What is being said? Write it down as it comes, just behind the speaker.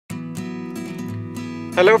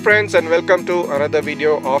Hello friends, and welcome to another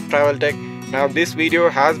video of TravelTECH. Now this video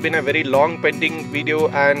has been a very long pending video,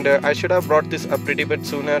 and I should have brought this up pretty bit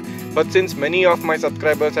sooner, but since many of my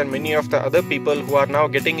subscribers and many of the other people who are now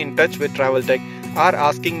getting in touch with TravelTECH are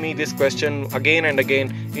asking me this question again and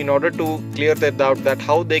again in order to clear their doubt that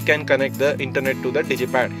how they can connect the internet to the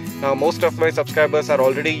DigiPad. Now most of my subscribers are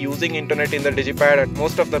already using internet in the DigiPad, and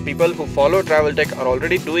most of the people who follow TravelTECH are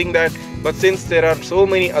already doing that. But since there are so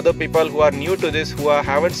many other people who are new to this, who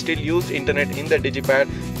haven't still used internet in the DigiPad,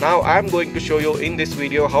 now I am going to show you in this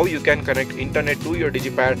video how you can connect internet to your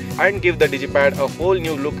DigiPad and give the DigiPad a whole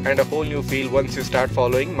new look and a whole new feel once you start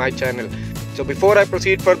following my channel. So before I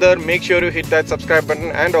proceed further, make sure you hit that subscribe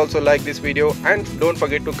button and also like this video, and don't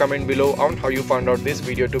forget to comment below on how you found out this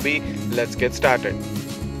video to be. Let's get started.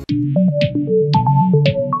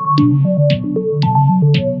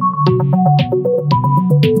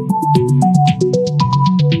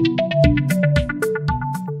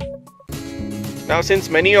 Now since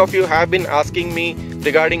many of you have been asking me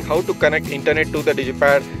regarding how to connect internet to the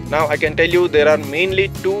DigiPad, now I can tell you there are mainly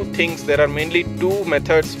two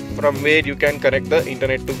methods from where you can connect the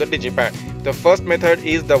internet to the DigiPad. The first method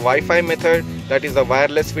is the Wi-Fi method, that is the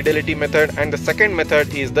wireless fidelity method, and the second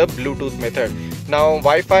method is the Bluetooth method. Now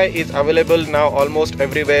Wi-Fi is available now almost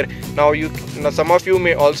everywhere. Now some of you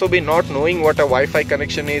may also be not knowing what a Wi-Fi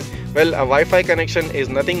connection is. Well, a Wi-Fi connection is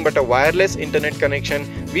nothing but a wireless internet connection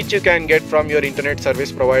which you can get from your internet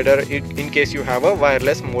service provider in case you have a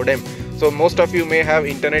wireless modem. So most of you may have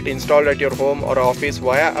internet installed at your home or office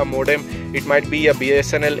via a modem. It might be a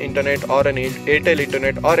BSNL internet or an Airtel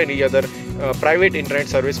internet or any other private internet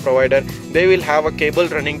service provider. They will have a cable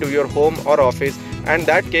running to your home or office, and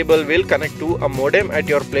that cable will connect to a modem at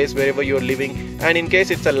your place wherever you're living. And in case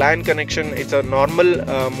it's a LAN connection, it's a normal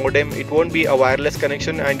modem, it won't be a wireless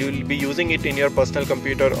connection, and you'll be using it in your personal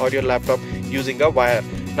computer or your laptop using a wire.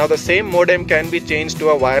 Now the same modem can be changed to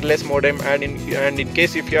a wireless modem, and in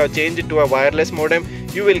case if you have changed it to a wireless modem,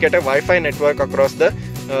 you will get a Wi-Fi network across the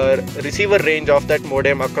receiver range of that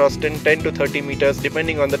modem across 10 to 30 meters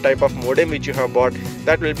depending on the type of modem which you have bought.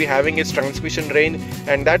 That will be having its transmission range,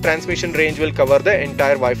 and that transmission range will cover the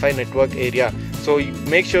entire Wi-Fi network area. So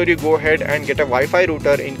make sure you go ahead and get a Wi-Fi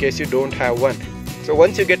router in case you don't have one. So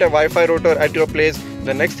once you get a Wi-Fi router at your place,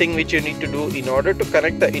 the next thing which you need to do in order to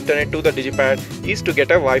connect the internet to the DigiPad is to get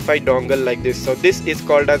a Wi-Fi dongle like this. So this is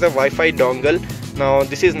called as a Wi-Fi dongle. Now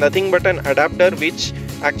this is nothing but an adapter which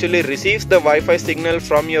actually receives the Wi-Fi signal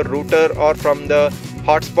from your router or from the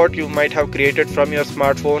hotspot you might have created from your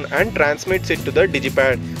smartphone and transmits it to the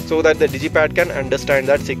DigiPad so that the DigiPad can understand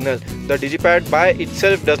that signal. The DigiPad by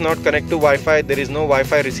itself does not connect to Wi-Fi. There is no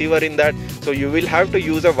Wi-Fi receiver in that, so you will have to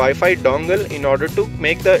use a Wi-Fi dongle in order to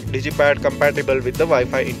make the DigiPad compatible with the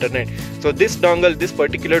Wi-Fi internet. So this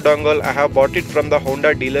particular dongle, I have bought it from the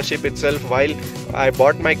Honda dealership itself. While I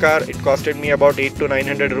bought my car, it costed me about 800 to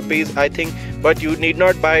 900 rupees I think, but you need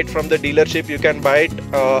not buy it from the dealership. You can buy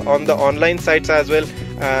it on the online sites as well,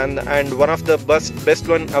 and one of the best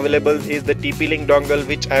one available is the TP-Link dongle,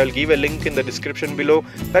 which I will give a link in the description below.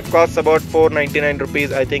 That costs about 499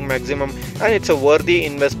 rupees I think maximum, and it's a worthy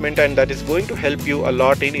investment, and that is going to help you a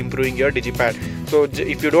lot in improving your DigiPad. So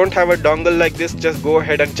if you don't have a dongle like this, just go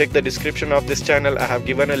ahead and check the description of this channel. I have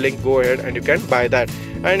given a link. Go ahead and you can buy that.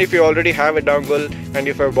 And if you already have a dongle and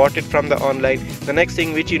if you bought it from the online, the next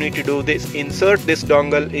thing which you need to do is insert this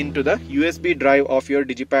dongle into the USB drive of your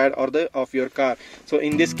DigiPad or of your car. So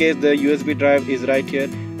in this case the USB drive is right here,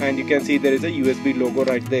 and you can see there is a USB logo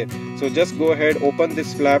right there. So just go ahead, open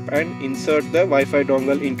this flap and insert the Wi-Fi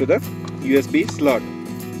dongle into the USB slot.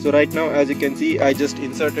 So right now, as you can see, I just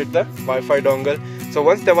inserted the Wi-Fi dongle. So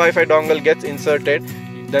once the Wi-Fi dongle gets inserted,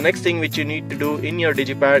 the next thing which you need to do in your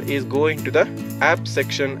DigiPad is go into the app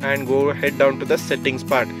section and head down to the settings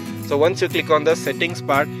part. So once you click on the settings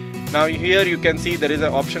part, now here you can see there is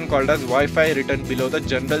an option called as Wi-Fi written below the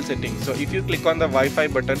general settings. So if you click on the Wi-Fi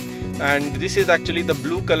button, and this is actually the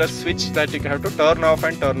blue color switch that you have to turn off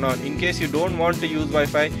and turn on. In case you don't want to use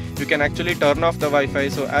Wi-Fi, you can actually turn off the Wi-Fi.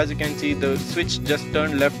 So as you can see, the switch just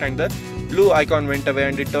turned left and the blue icon went away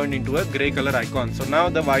and it turned into a gray color icon. So now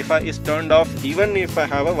the Wi-Fi is turned off even if I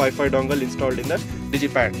have a Wi-Fi dongle installed in the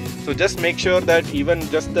DigiPad. So just make sure that even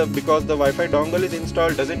because the Wi-Fi dongle is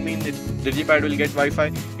installed doesn't mean the DigiPad will get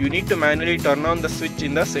Wi-Fi. You need to manually turn on the switch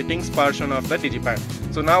in the settings portion of the DigiPad.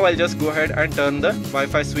 So now I'll just go ahead and turn the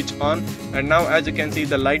Wi-Fi switch on, and now as you can see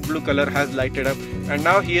the light blue color has lighted up, and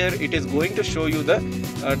now here it is going to show you the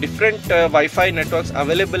different Wi-Fi networks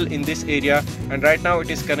available in this area. And right now it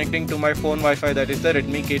is connecting to my phone Wi-Fi, that is the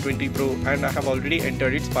Redmi K20 Pro, and I have already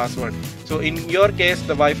entered its password. So in your case,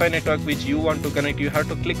 the Wi-Fi network which you want to connect, you have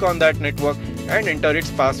to click on that network and enter its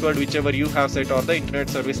password whichever you have set or the internet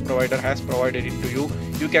service provider has provided it to you.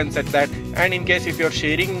 You can set that, and in case if you're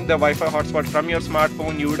sharing the Wi-Fi hotspot from your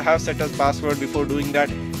smartphone, you would have set a password before doing that.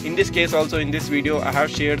 In this case also, in this video I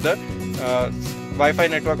have shared the Wi-Fi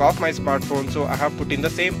network of my smartphone, so I have put in the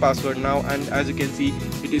same password now, and as you can see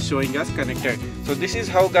it is showing us connected. So this is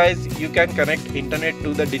how guys you can connect internet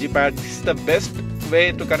to the DigiPad. This is the best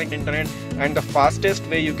way to connect internet and the fastest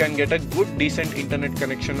way you can get a good decent internet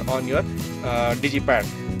connection on your DigiPad.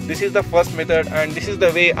 This is the first method, and this is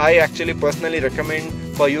the way I actually personally recommend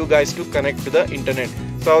for you guys to connect to the internet.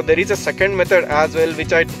 So there is a second method as well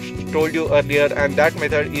which I told you earlier, and that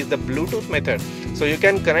method is the Bluetooth method. So you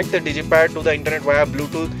can connect the DigiPad to the internet via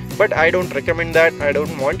Bluetooth, but I don't recommend that. I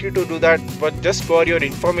don't want you to do that, but just for your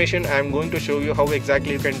information I am going to show you how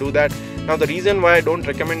exactly you can do that. Now the reason why I don't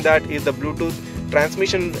recommend that is the Bluetooth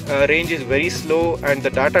transmission range is very slow and the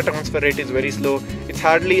data transfer rate is very slow. It's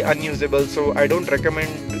hardly unusable, so I don't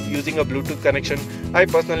recommend using a Bluetooth connection. I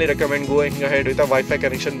personally recommend going ahead with a Wi-Fi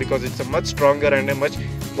connection because it's a much stronger and a much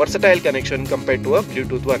versatile connection compared to a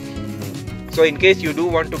Bluetooth one. So in case you do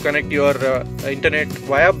want to connect your internet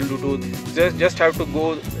via Bluetooth, just have to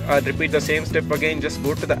go repeat the same step again. Just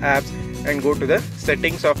go to the apps and go to the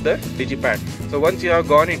settings of the DigiPad. So once you have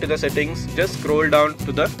gone into the settings, just scroll down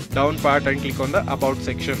to the down part and click on the about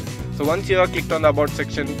section. So once you have clicked on the about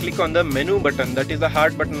section, click on the menu button, that is the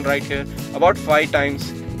heart button right here, about 5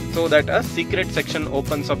 times, so that a secret section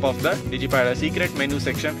opens up of the DigiPad, a secret menu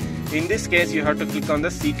section. In this case you have to click on the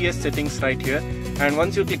CTS settings right here, and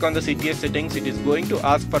once you click on the CTS settings, it is going to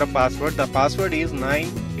ask for a password. The password is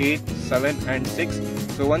 9, 8, 7 and 6.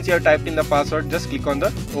 So once you have typed in the password, just click on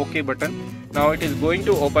the OK button. Now it is going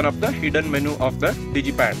to open up the hidden menu of the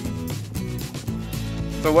DigiPad.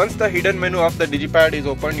 So once the hidden menu of the DigiPad is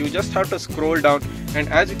opened, you just have to scroll down, and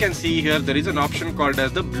as you can see here, there is an option called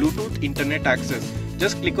as the Bluetooth Internet Access.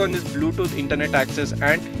 Just click on this Bluetooth Internet Access,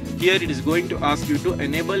 and here it is going to ask you to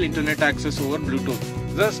enable internet access over Bluetooth.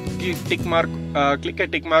 Just click a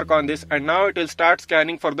tick mark on this, and now it will start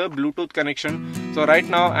scanning for the Bluetooth connection. So right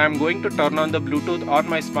now I am going to turn on the Bluetooth on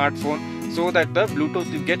my smartphone so that the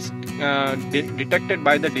Bluetooth gets detected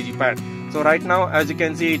by the DigiPad. So right now as you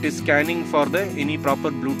can see, it is scanning for the any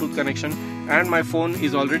proper Bluetooth connection, and my phone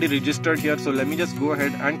is already registered here. So let me just go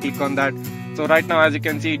ahead and click on that. So right now as you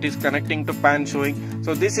can see, it is connecting to pan showing.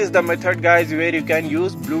 So this is the method guys where you can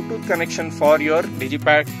use Bluetooth connection for your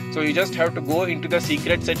DigiPad. So you just have to go into the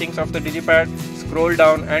secret settings of the DigiPad, scroll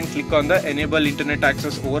down and click on the enable internet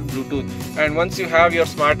access over Bluetooth. And once you have your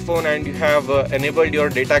smartphone and you have enabled your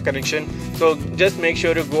data connection, so just make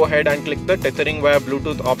sure you go ahead and click the tethering via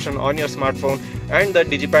Bluetooth option on your smartphone, and the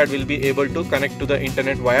DigiPad will be able to connect to the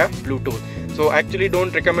internet via Bluetooth. So actually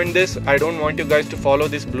don't recommend this. I don't want you guys to follow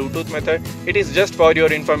this Bluetooth method. It is just for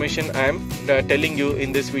your information. I am telling you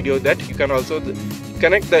in this video that you can also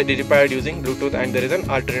connect the DigiPad using Bluetooth, and there is an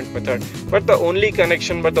alternate method. But the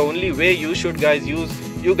only way you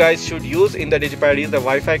guys should use in the DigiPad is the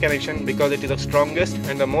Wi-Fi connection, because it is the strongest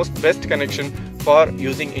and the most best connection for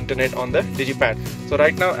using internet on the DigiPad. So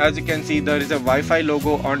right now as you can see, there is a Wi-Fi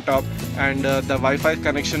logo on top, and the Wi-Fi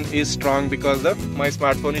connection is strong because my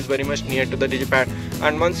smartphone is very much near to the DigiPad.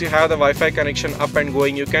 And once you have the Wi-Fi connection up and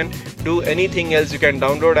going, you can do anything else. You can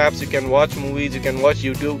download apps, you can watch movies, you can watch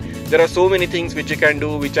YouTube. There are so many things which you can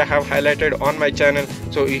do, which I have highlighted on my channel.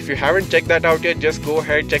 So if you haven't checked that out yet, just go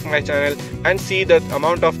ahead, check my channel and see the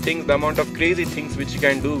amount of crazy things which you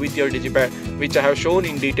can do with your DigiPad, which I have shown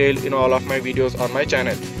in detail in all of my videos on my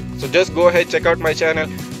channel. So just go ahead, check out my channel,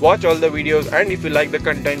 watch all the videos, and if you like the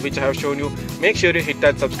content which I have shown you, make sure you hit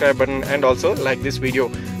that subscribe button and also like this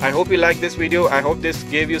video. I hope you like this video. I hope this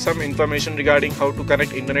gave you some information regarding how to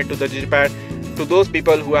connect internet to the DigiPad. To those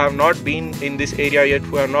people who have not been in this area yet,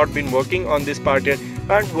 who have not been working on this part yet,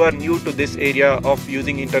 and who are new to this area of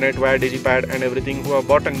using internet via DigiPad and everything, who have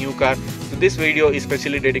bought a new car, so this video is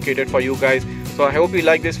specially dedicated for you guys. So I hope you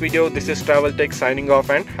like this video. This is TravelTECH signing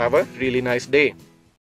off, and have a really nice day.